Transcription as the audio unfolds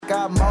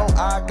got more,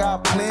 I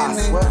got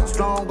plenty.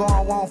 Strong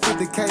on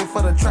 150K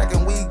for the track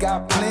and we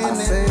got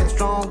plenty.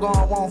 Strong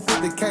on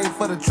 150K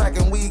for the track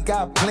and we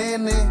got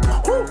plenty.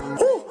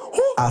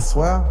 I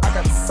swear, I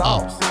got the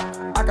sauce.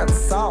 I got the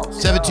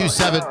sauce.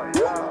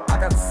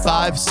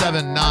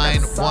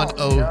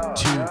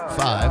 727-579-1025.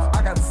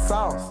 I got the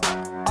sauce.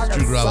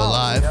 Drew Garabo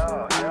live.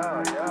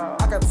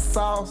 I got the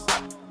sauce. I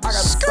got the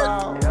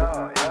sauce.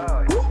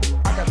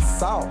 I got the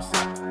sauce.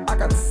 I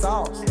got the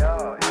sauce.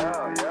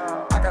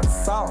 I got the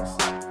sauce.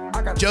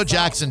 Joe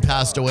Jackson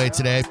passed away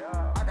today.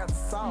 I got the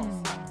sauce.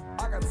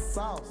 I got the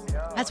sauce.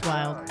 That's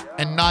wild.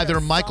 And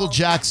neither Michael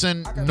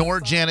Jackson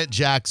nor Janet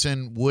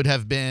Jackson would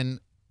have been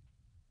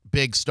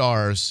big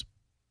stars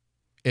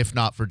if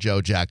not for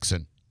Joe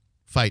Jackson.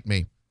 Fight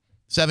me.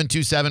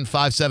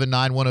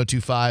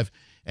 727-579-1025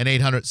 and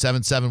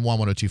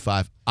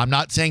 800-771-1025. I'm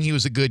not saying he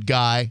was a good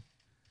guy.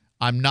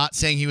 I'm not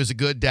saying he was a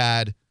good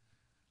dad.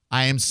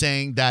 I am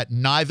saying that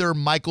neither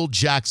Michael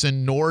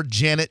Jackson nor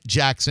Janet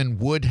Jackson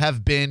would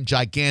have been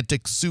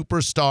gigantic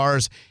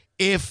superstars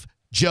if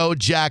Joe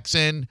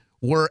Jackson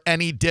were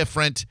any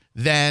different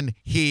than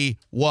he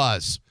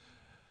was.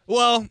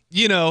 Well,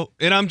 you know,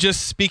 and I'm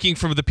just speaking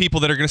from the people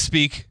that are going to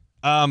speak.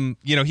 You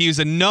know, he was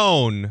a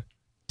known,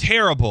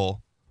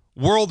 terrible,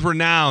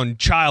 world-renowned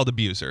child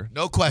abuser.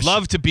 No question.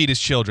 Loved to beat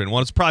his children.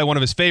 Well, it's probably one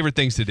of his favorite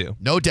things to do.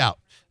 No doubt.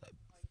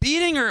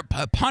 Beating or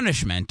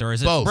punishment, or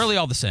is it Both. really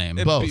all the same?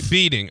 Both.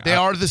 Beating. They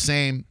are the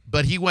same,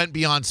 but he went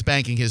beyond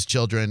spanking his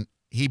children.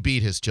 He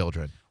beat his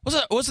children.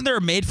 Wasn't there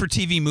a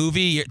made-for-TV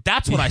movie?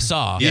 That's what I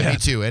saw. Yeah, me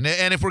too. And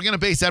if we're going to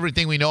base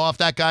everything we know off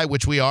that guy,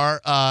 which we are,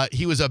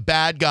 he was a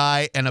bad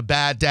guy and a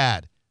bad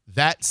dad.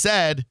 That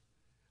said,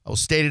 I'll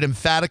state it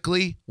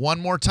emphatically one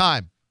more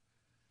time.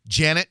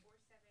 Janet,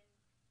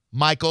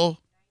 Michael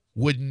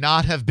would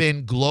not have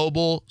been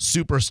global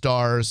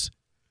superstars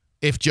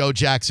if Joe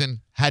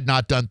Jackson had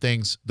not done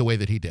things the way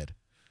that he did.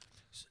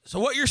 So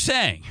what you're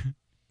saying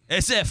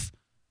is if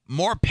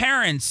more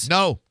parents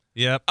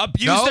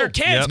abuse their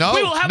kids,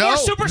 we will have more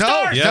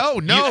superstars.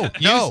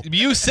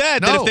 You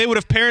said that if he would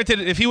have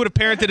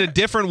parented a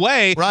different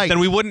way, then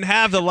we wouldn't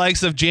have the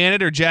likes of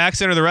Janet or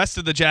Jackson or the rest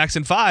of the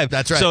Jackson 5.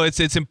 That's right. So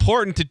it's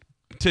important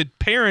to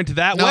parent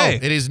that way.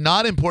 No, it is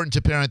not important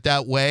to parent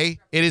that way.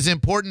 It is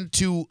important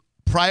to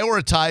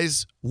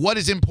prioritize what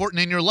is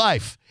important in your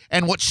life.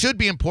 And what should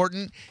be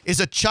important is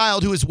a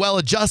child who is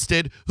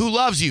well-adjusted, who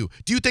loves you.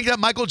 Do you think that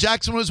Michael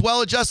Jackson was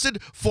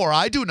well-adjusted? For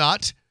I do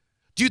not.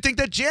 Do you think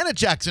that Janet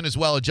Jackson is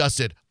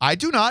well-adjusted? I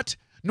do not.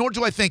 Nor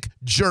do I think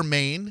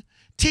Jermaine,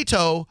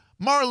 Tito,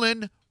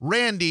 Marlon,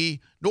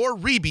 Randy, nor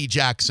Rebe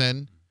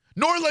Jackson,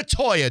 nor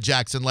LaToya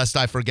Jackson, lest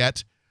I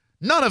forget.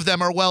 None of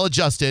them are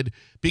well-adjusted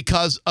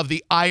because of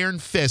the iron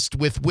fist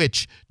with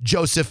which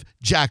Joseph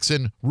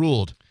Jackson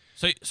ruled.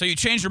 So you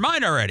changed your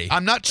mind already?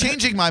 I'm not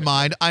changing my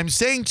mind. I'm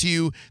saying to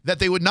you that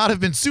they would not have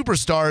been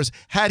superstars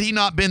had he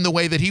not been the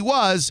way that he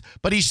was,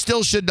 but he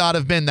still should not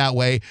have been that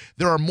way.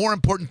 There are more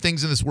important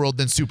things in this world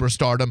than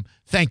superstardom.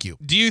 Thank you.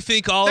 Do you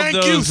think all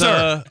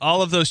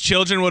of those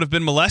children would have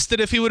been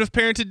molested if he would have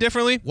parented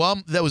differently?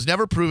 Well, that was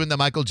never proven that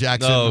Michael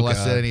Jackson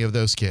molested any of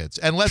those kids.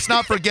 And let's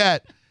not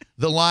forget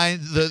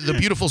the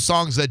beautiful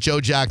songs that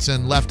Joe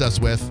Jackson left us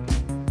with.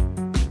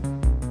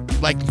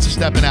 Like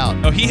Stepping Out.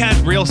 Oh, he had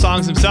real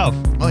songs himself.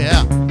 Oh,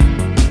 yeah.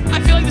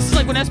 I feel like this is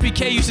like when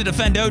SBK used to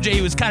defend OJ,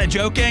 he was kind of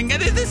joking.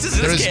 There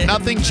is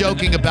nothing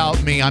joking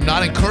about me. I'm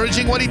not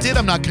encouraging what he did.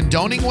 I'm not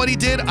condoning what he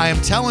did. I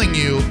am telling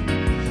you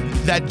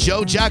that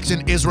Joe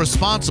Jackson is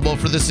responsible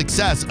for the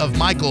success of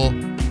Michael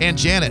and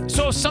Janet.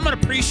 So if someone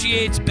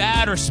appreciates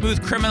Bad or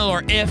Smooth Criminal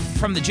or If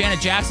from the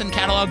Janet Jackson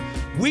catalog,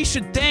 we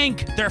should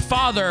thank their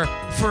father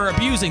for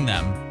abusing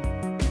them.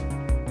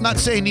 I'm not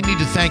saying you need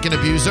to thank an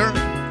abuser.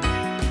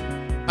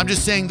 I'm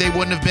just saying they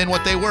wouldn't have been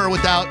what they were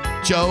without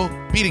Joe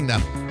beating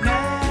them.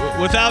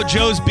 Without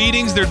Joe's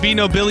beatings, there'd be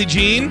no Billie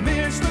Jean?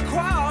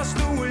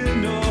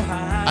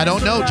 I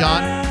don't know,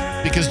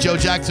 John, because Joe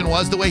Jackson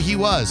was the way he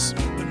was.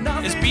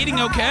 Is beating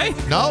okay?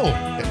 No,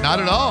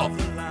 not at all.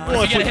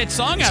 Well, if you get a hit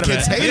song out of it.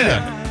 Kids hated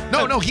him.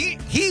 No, he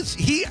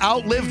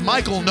outlived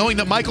Michael knowing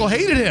that Michael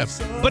hated him.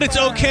 But it's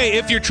okay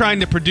if you're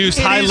trying to produce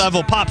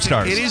high-level pop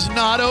stars. It is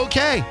not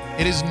okay.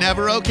 It is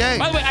never okay.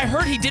 By the way, I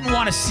heard he didn't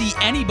want to see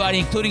anybody,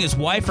 including his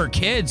wife or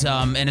kids,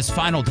 in his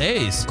final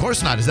days. Of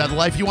course not. Is that the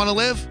life you want to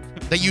live?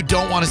 That you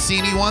don't want to see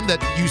anyone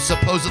that you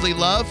supposedly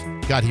love?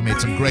 God, he made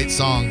some great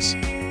songs.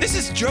 This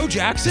is Joe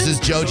Jackson? This is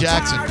Joe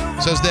Jackson.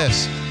 So's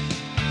this.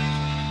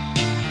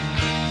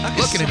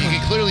 Look at him. You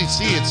can clearly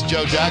see it's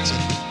Joe Jackson.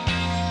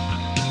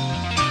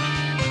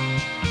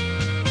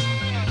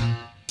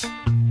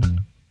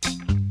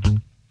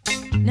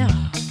 No.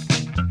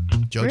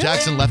 Joe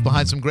Jackson left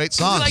behind some great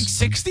songs. Was he like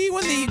 60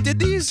 when he did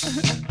these?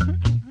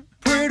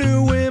 Pretty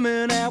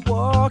women out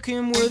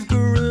walking with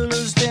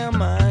gorillas down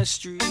my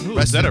street.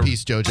 Rest in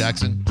peace, Joe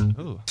Jackson.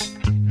 Ooh.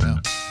 Yeah.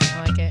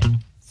 I like it.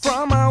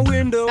 From my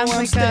window, sounds I'm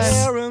like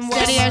staring.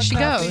 Steady as she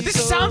goes.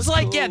 This sounds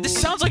like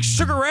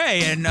Sugar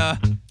Ray and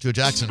Joe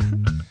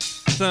Jackson.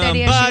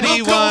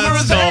 Somebody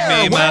once told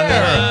me my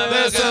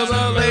there's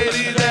a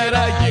lady that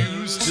I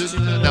used to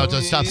No,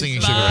 stop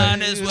singing Sugar Might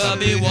Ray. as well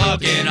be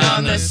walking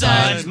on the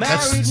sun.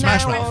 That's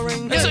Smash Mouth.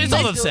 It's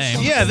all the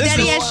same. Yeah, this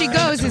Steady is. as she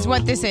goes is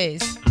what this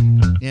is.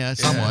 Yeah,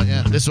 somewhat.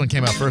 Yeah. This one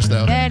came out first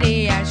though.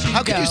 Steady as she How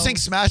could you goes. sing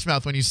Smash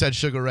Mouth when you said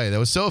Sugar Ray? That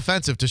was so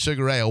offensive to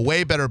Sugar Ray. A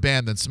way better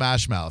band than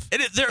Smash Mouth.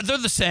 They're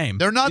the same.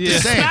 They're not the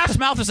same. Smash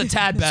Mouth is a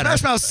tad better.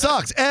 Smash Mouth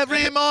sucks.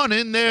 Every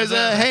morning there's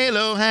a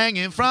halo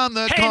hanging from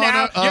the Hey, corner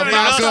now, of you're my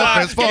a girlfriend's star.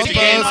 Get four-post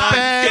your game on.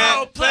 bed.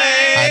 Go play.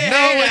 I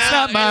know it's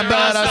not mine,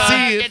 but I'll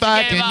see Get if your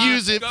I game can on.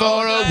 use it Go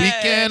for a play.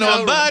 weekend or a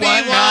Somebody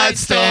one-night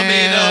once told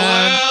me the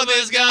stand. world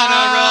is gonna I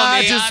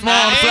roll me. just I'm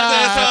wanna not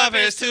fly. the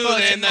toughest tool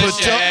in the Put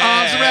your shed.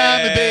 arms around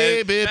me,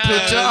 baby.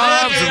 Put your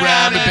arms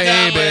around me,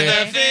 baby. With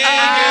a finger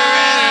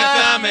and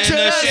a thumb in the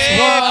Just shape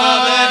of an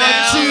want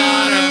L to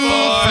on her fly.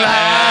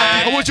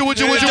 forehead. I want you,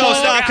 Don't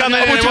stop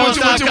coming, it won't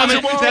stop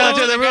coming. Down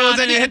to the rules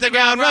and you hit the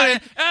ground running.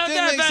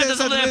 That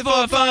doesn't live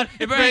for fun.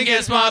 Your brain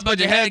gets smart, but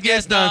your head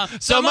gets dumb.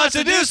 So much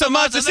to do, so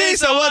much to see.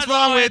 So what's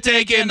wrong with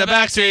taking the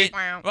back street?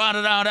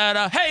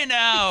 Hey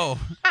now.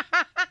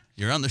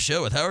 You're on the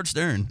show with Howard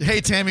Stern.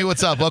 Hey, Tammy,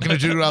 what's up? Welcome to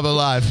Drew Garabo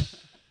Live.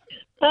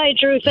 Hi,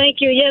 Drew. Thank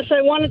you. Yes,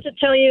 I wanted to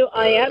tell you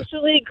I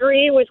absolutely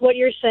agree with what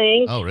you're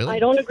saying. Oh, really? I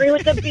don't agree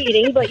with the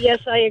beating, but yes,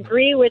 I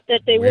agree with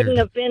that they Weird. wouldn't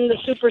have been the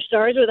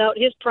superstars without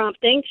his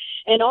prompting.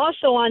 And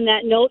also on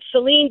that note,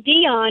 Celine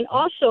Dion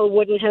also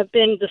wouldn't have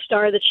been the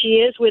star that she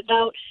is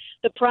without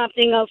the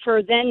prompting of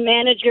her then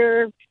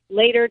manager,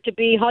 later to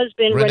be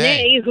husband,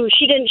 Renee. who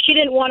she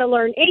didn't want to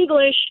learn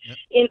English.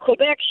 In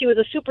Quebec, she was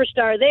a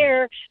superstar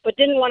there, but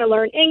didn't want to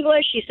learn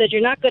English. She said, "You're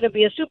not going to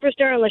be a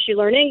superstar unless you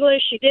learn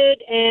English." She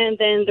did, and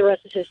then the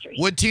rest is history.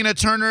 Would Tina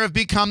Turner have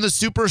become the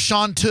super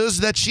chanteuse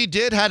that she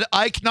did had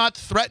Ike not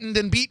threatened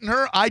and beaten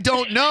her? I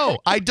don't know.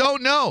 I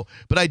don't know.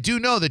 But I do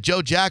know that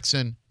Joe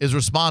Jackson is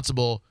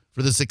responsible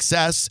for the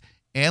success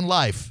and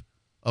life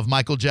of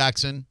Michael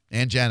Jackson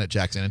and Janet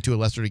Jackson, and to a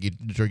lesser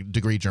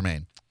degree,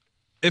 Jermaine.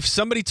 If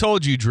somebody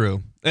told you,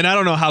 Drew, and I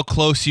don't know how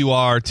close you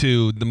are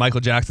to the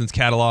Michael Jackson's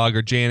catalog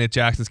or Janet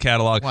Jackson's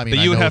catalog, Well, I mean, that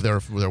I you would know have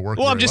their work.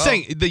 Well, I'm very just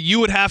saying that you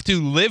would have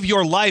to live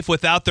your life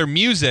without their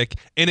music,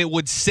 and it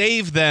would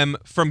save them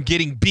from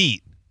getting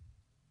beat.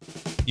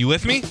 You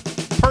with me?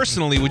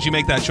 Personally, would you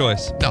make that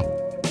choice? No.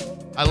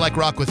 I like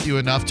rock with you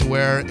enough to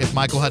where if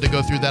Michael had to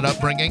go through that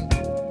upbringing,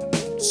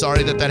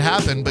 sorry that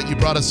happened, but you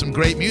brought us some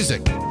great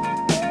music.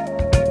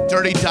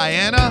 Dirty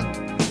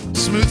Diana,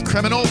 Smooth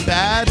Criminal,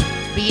 Bad.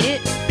 Beat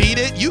it. Beat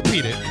It, you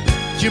beat it.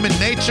 Human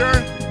Nature.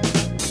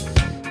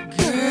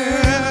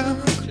 Girl,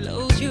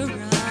 close your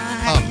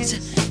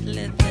eyes.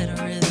 Let that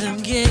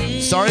rhythm get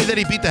in. Sorry that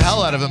he beat the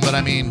hell out of him, but I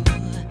mean,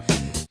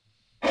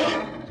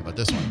 how about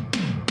this one?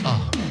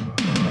 Oh.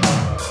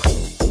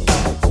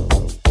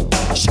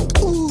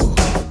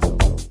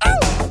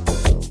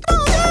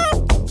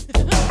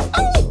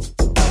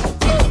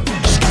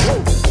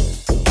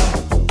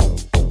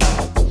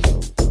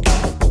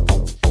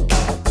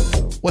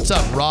 What's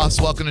up,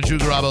 Ross? Welcome to Drew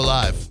Garabo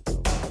Live.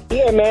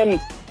 Yeah, man.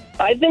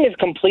 I think it's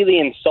completely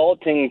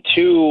insulting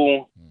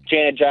to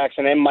Janet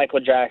Jackson and Michael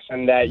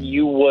Jackson that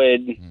you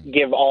would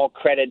give all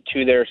credit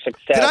to their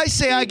success. Did I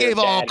say I to their gave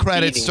all dad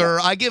credit, beating sir?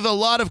 them. I give a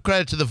lot of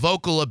credit to the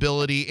vocal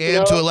ability and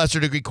No, to a lesser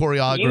degree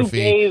choreography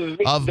gave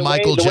of the way-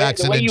 Michael the way-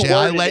 Jackson the way and you Jay.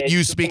 I worded let it, you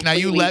you speak. Now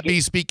you completely let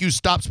me speak. You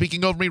stop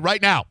speaking over me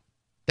right now.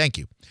 Thank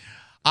you.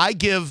 I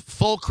give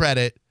full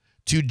credit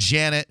to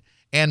Janet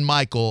and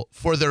Michael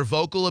for their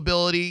vocal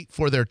ability,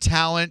 for their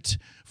talent,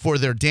 for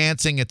their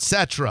dancing,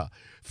 etc.,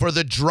 for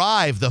the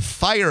drive, the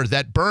fire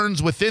that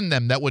burns within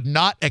them that would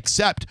not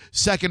accept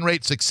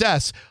second-rate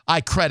success. I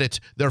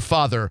credit their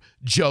father,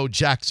 Joe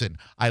Jackson.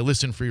 I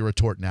listen for your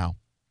retort now.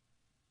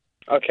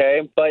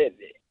 Okay, but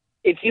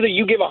it's either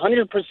you give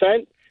 100%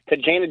 to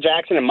Janet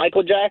Jackson and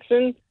Michael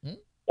Jackson,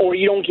 or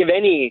you don't give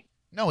any.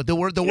 No, the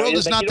world know,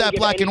 is like not you don't that give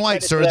black any and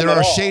white, credit sir. to them There at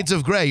are all. shades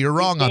of gray. You're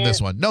wrong on this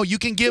can't- one. No, you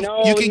can give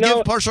No,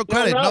 give partial no,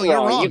 I'm credit. not No, you're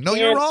wrong. wrong. You No,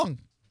 you're can't- wrong.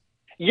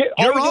 All You're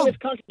you're wrong. doing is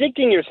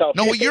contradicting yourself.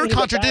 No, You're you're saying he's a bad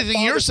contradicting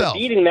father for yourself.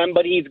 beating them,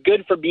 but he's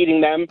good for beating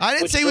them. I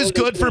didn't which say he was goes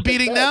good into for their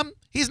beating success. them.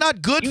 He's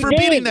not good You for did.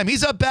 beating them.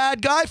 He's a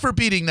bad guy for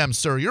beating them,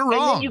 sir. You're And then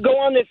wrong. you go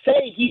on to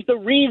say he's the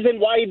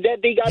reason why that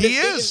they got He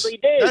as big is. as they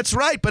did. That's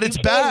right, but it's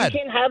You can't- bad. You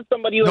can't have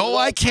somebody who has No, raw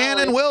I can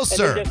and talent will, then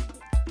sir.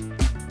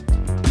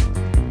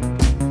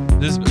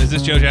 just- Is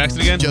this Joe Jackson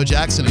again? Joe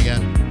Jackson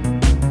again.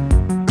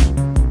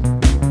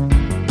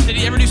 Did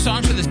he ever do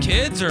songs with his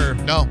kids or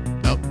No.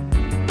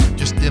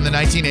 Just in the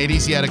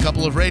 1980s, he had a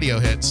couple of radio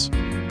hits.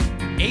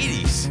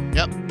 80s?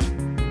 Yep.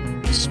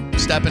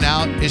 Stepping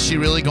Out. Is she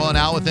really going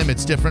out with him?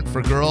 It's different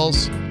for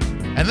girls.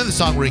 And then the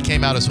song where he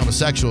came out as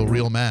homosexual,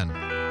 Real Men.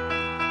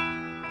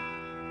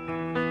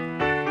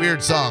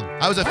 Weird song.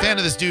 I was a fan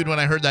of this dude when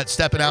I heard that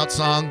Stepping Out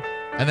song.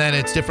 And then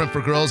It's Different for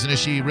Girls, and Is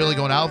She Really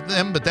Going Out with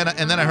him? But then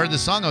I heard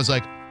this song. I was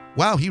like,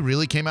 wow, he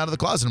really came out of the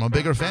closet. I'm a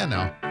bigger fan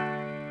now.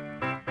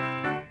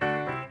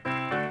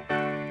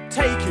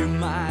 Take your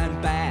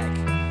mind back.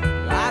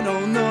 I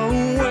don't know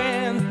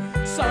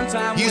when.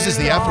 Sometime He uses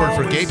the F word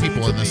for gay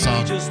people in this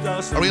song.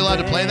 Are we allowed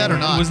to play that or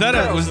not? Was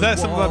that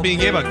something about being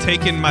gay, about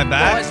taking my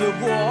back? Boys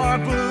that wore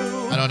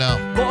blue. I don't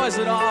know. Boys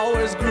that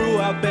always grew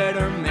up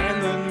better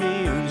men than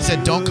He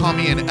said, don't call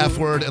me an F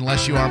word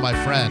unless you are my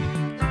friend.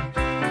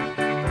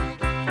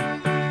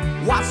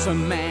 What's a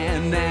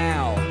man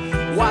now?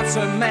 What's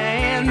a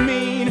man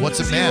mean? What's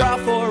a is man? Is he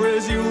rough or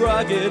is he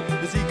rugged?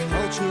 Is he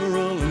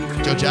cultural and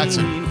clean? Joe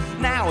Jackson.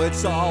 Now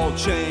it's all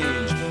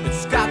changed.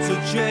 It's got to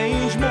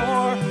change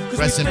more.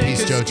 Rest in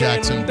peace, Joe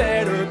Jackson.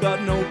 Better,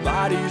 but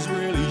nobody's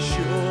really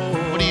sure.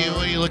 What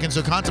are you looking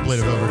so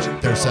contemplative over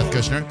there, Seth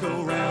Kushner?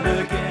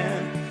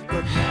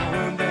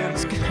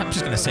 I'm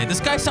just gonna say this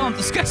guy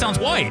sounds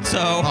white. So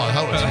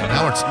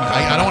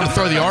I don't want to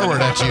throw the R word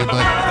at you, but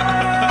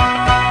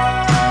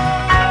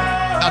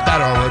not that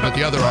R word, but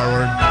the other R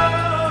word.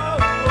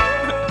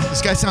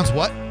 This guy sounds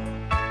what?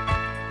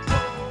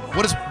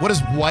 What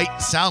does white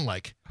sound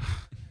like?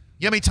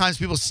 You know how many times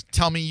people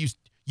tell me you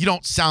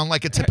don't sound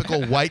like a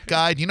typical white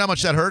guy? Do you know how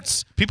much that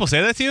hurts? People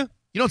say that to you?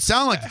 You don't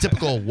sound like the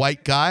typical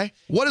white guy.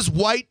 What does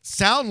white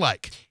sound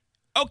like?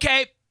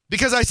 Okay.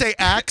 Because I say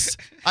axe,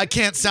 I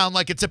can't sound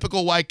like a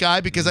typical white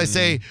guy because I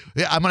say,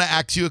 I'm going to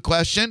ask you a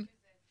question.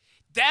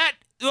 That,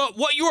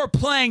 what you are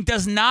playing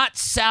does not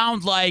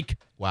sound like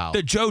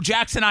the Joe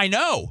Jackson I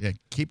know. Yeah,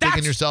 keep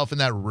thinking yourself in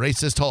that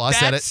racist hole. I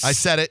said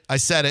it.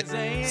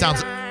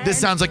 This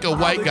sounds like a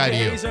white guy to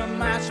you.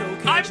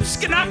 I'm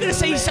just not going to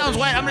say he sounds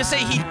white. I'm going to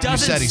say he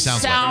doesn't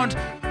sound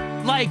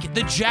like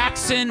the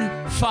Jackson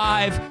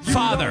 5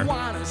 father.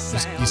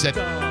 You said.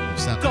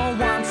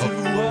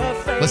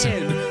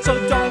 Listen.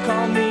 So don't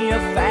call me a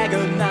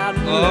faggot, not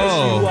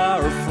unless you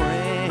are a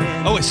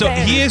friend. Oh, so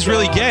he is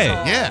really gay.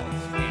 Yeah.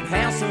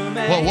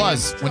 Well, it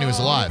was when he was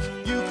alive.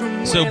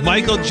 So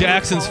Michael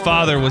Jackson's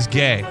father was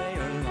gay.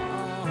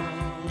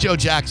 Joe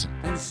Jackson.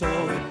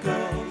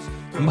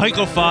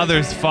 Michael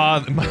father's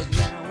father.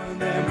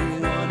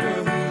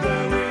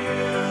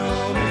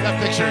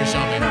 That picture you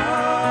showed me.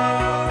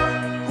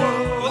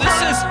 Well,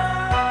 this is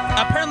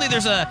apparently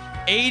there's a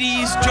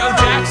 80s Joe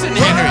Jackson.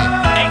 Can't hear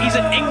you. He's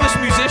an English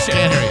musician.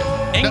 Can't hear you.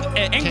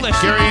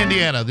 English. Gary,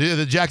 Indiana.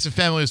 The Jackson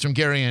family is from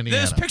Gary, Indiana.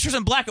 There's pictures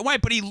in black and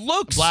white, but he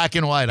looks black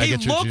and white. I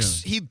get you.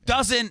 He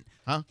doesn't.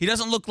 Huh? He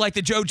doesn't look like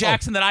the Joe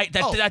Jackson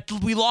that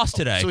we lost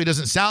today. So he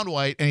doesn't sound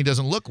white and he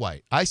doesn't look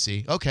white. I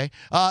see. Okay.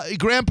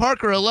 Graham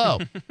Parker, hello.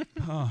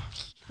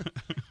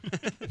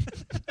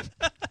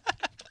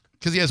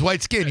 Because he has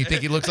white skin, you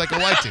think he looks like a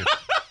white dude.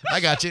 I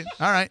got you.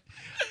 All right.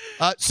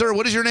 Sir,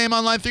 what is your name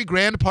on line 3?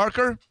 Graham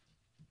Parker?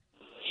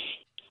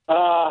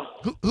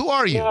 Who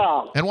are you?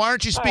 Yeah. And why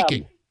aren't you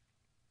speaking?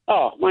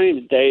 My name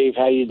is Dave.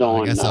 How you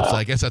doing? I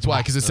guess that's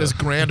why, because it says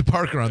Grand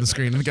Parker on the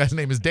screen, and the guy's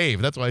name is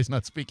Dave. That's why he's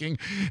not speaking.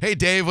 Hey,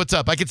 Dave, what's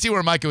up? I can see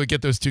where Micah would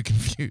get those two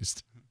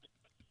confused.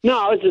 No,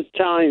 I was just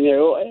telling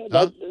you,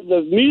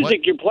 the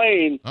music you're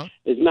playing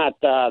is not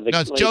the...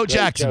 No, it's Joe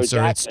Jackson, sir.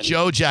 Jackson. It's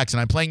Joe Jackson.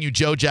 I'm playing you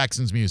Joe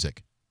Jackson's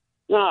music.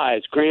 No,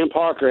 it's Graham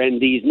Parker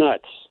and These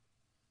Nuts.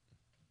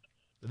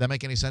 Did that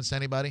make any sense to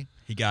anybody?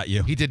 He got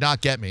you. He did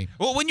not get me.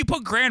 Well, when you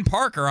put Graham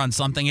Parker on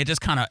something, it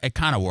just kind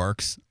of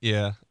works.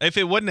 Yeah. If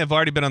it wouldn't have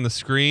already been on the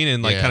screen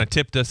and kind of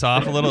tipped us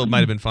off a little, it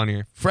might have been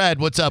funnier. Fred,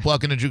 what's up?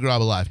 Welcome to Drew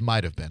Garabo Live.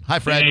 Might have been. Hi,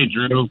 Fred. Hey,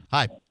 Drew.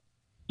 Hi.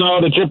 So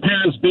did your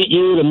parents beat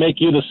you to make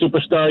you the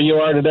superstar you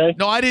are today?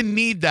 No, I didn't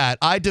need that.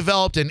 I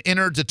developed an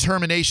inner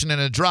determination and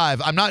a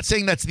drive. I'm not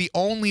saying that's the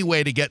only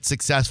way to get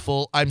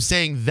successful. I'm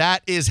saying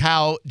that is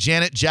how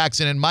Janet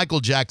Jackson and Michael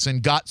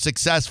Jackson got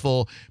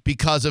successful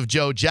because of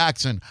Joe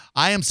Jackson.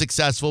 I am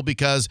successful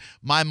because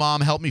my mom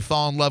helped me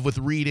fall in love with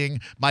reading.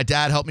 My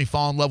dad helped me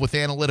fall in love with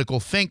analytical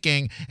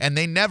thinking, and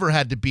they never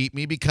had to beat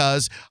me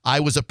because I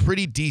was a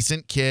pretty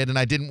decent kid and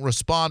I didn't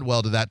respond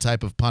well to that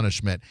type of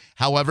punishment.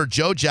 However,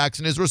 Joe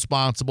Jackson is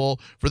responsible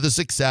for the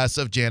success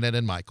of Janet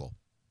and Michael.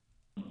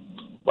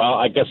 Well,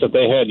 I guess if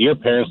they had your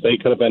parents, they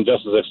could have been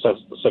just as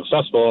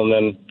successful,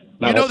 and then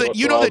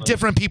you know that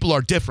different people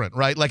are different,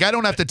 right? Like, I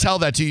don't have to tell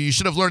that to you. You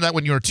should have learned that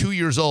when you were 2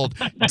 years old.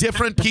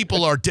 Different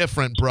people are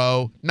different,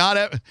 bro.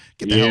 Get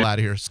the hell out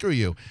of here. Screw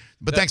you.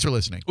 But thanks for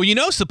listening.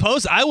 Well,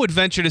 suppose I would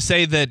venture to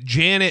say that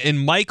Janet and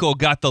Michael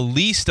got the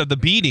least of the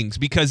beatings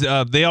because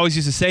they always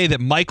used to say that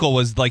Michael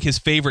was like his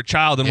favorite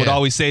child and would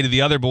always say to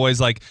the other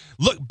boys, like,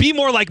 look, be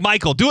more like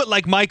Michael. Do it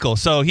like Michael.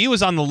 So he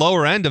was on the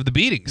lower end of the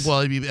beatings. Well,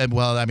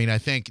 I mean, I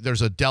think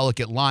there's a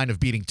delicate line of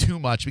beating too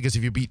much because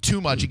if you beat too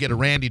much, you get a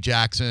Randy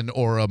Jackson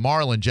or a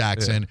Marlon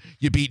Jackson. Yeah.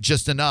 You beat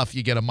just enough,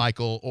 you get a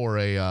Michael or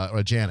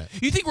a Janet.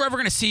 You think we're ever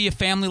going to see a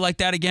family like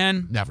that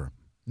again?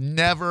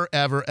 Never,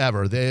 ever,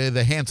 ever.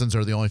 The Hansons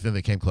are the only thing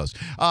that came close.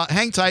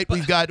 Hang tight.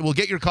 We'll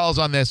get your calls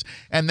on this.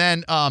 And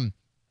then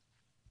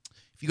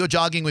if you go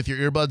jogging with your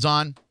earbuds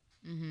on,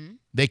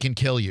 they can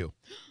kill you.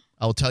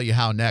 I will tell you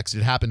how next.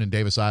 It happened in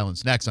Davis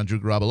Islands. Next on Drew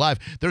Garabo Live.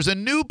 There's a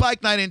new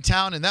bike night in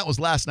town, and that was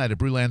last night at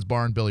Brewland's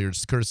Bar and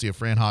Billiards, courtesy of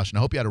Fran Hosh. And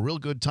I hope you had a real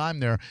good time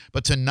there.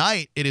 But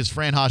tonight, it is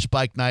Fran Hosh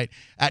Bike Night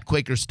at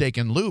Quaker Steak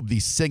and Lube, the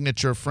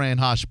signature Fran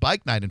Hosh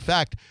Bike Night. In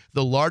fact,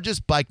 the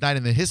largest bike night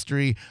in the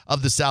history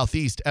of the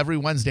Southeast. Every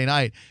Wednesday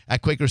night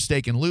at Quaker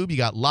Steak and Lube, you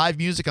got live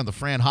music on the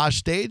Fran Hosh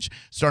stage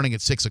starting at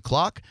 6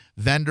 o'clock.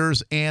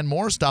 Vendors and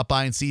more. Stop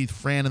by and see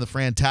Fran and the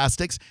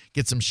Frantastics.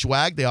 Get some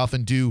swag. They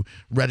often do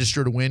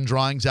register to win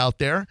drawings out out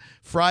there.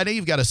 Friday,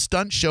 you've got a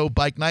stunt show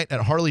bike night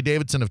at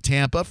Harley-Davidson of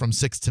Tampa from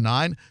 6 to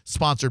 9,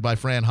 sponsored by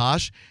Fran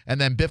Hosch. And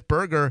then Biff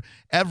Burger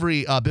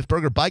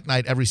bike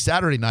night every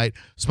Saturday night,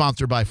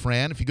 sponsored by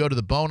Fran. If you go to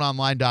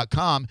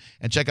theboneonline.com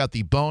and check out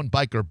the Bone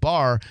Biker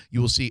Bar,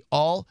 you will see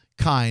all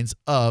kinds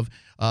of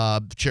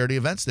charity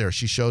events there.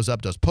 She shows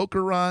up, does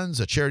poker runs,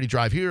 a charity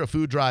drive here, a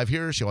food drive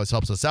here. She always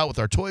helps us out with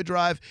our toy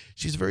drive.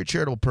 She's a very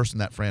charitable person,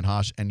 that Fran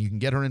Hosch, and you can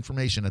get her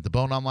information at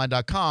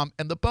theboneonline.com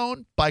and the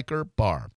Bone Biker Bar.